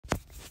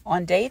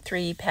On day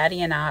 3,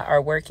 Patti and I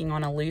are working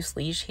on a loose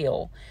leash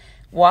heel.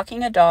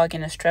 Walking a dog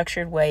in a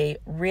structured way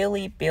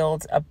really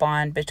builds a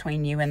bond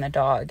between you and the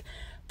dog.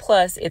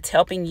 Plus, it's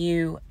helping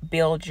you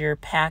build your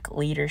pack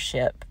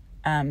leadership.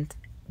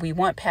 We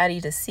want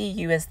Patti to see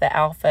you as the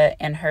alpha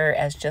and her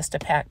as just a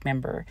pack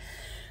member.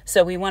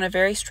 So we want a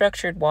very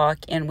structured walk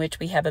in which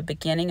we have a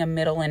beginning, a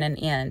middle, and an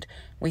end.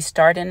 We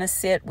start in a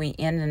sit, we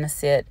end in a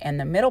sit, and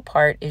the middle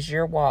part is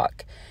your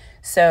walk.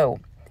 So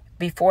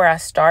before I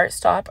start,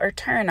 stop, or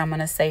turn, I'm going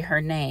to say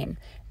her name.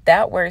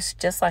 That works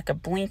just like a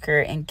blinker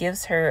and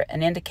gives her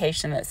an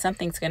indication that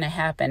something's going to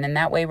happen. And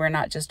that way we're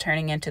not just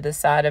turning into the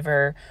side of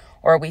her,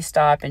 or we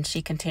stop and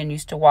she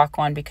continues to walk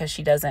on because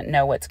she doesn't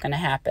know what's going to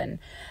happen.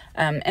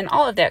 And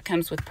all of that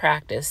comes with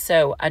practice.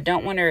 So I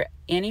don't want her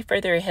any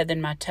further ahead than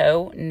my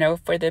toe, no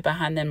further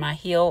behind than my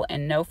heel,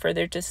 and no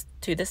further just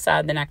to the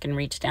side than I can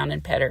reach down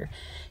and pet her.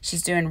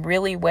 She's doing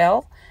really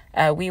well.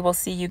 We will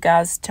see you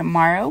guys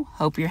tomorrow.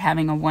 Hope you're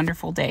having a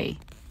wonderful day.